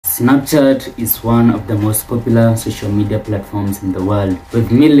Snapchat is one of the most popular social media platforms in the world,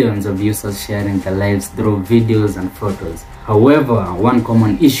 with millions of users sharing their lives through videos and photos. However, one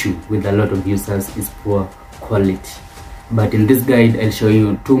common issue with a lot of users is poor quality. But in this guide, I'll show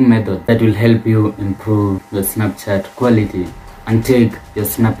you two methods that will help you improve your Snapchat quality and take your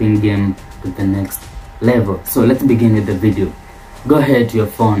snapping game to the next level. So let's begin with the video. Go ahead to your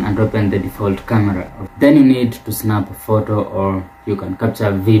phone and open the default camera. Then you need to snap a photo, or you can capture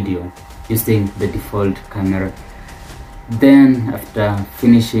a video using the default camera. Then after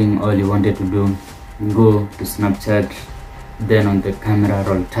finishing all you wanted to do, go to Snapchat. Then on the camera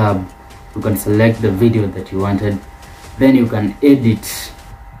roll tab, you can select the video that you wanted. Then you can edit.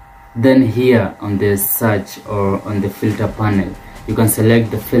 Then here on the search or on the filter panel, you can select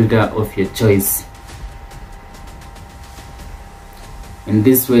the filter of your choice. In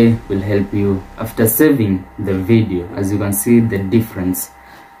this way will help you after saving the video. As you can see the difference,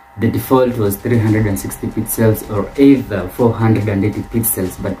 the default was 360 pixels or either 480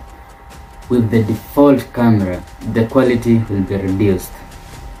 pixels, but with the default camera the quality will be reduced,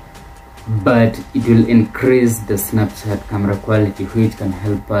 but it will increase the Snapchat camera quality, which can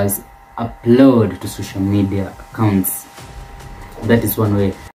help us upload to social media accounts. That is one way.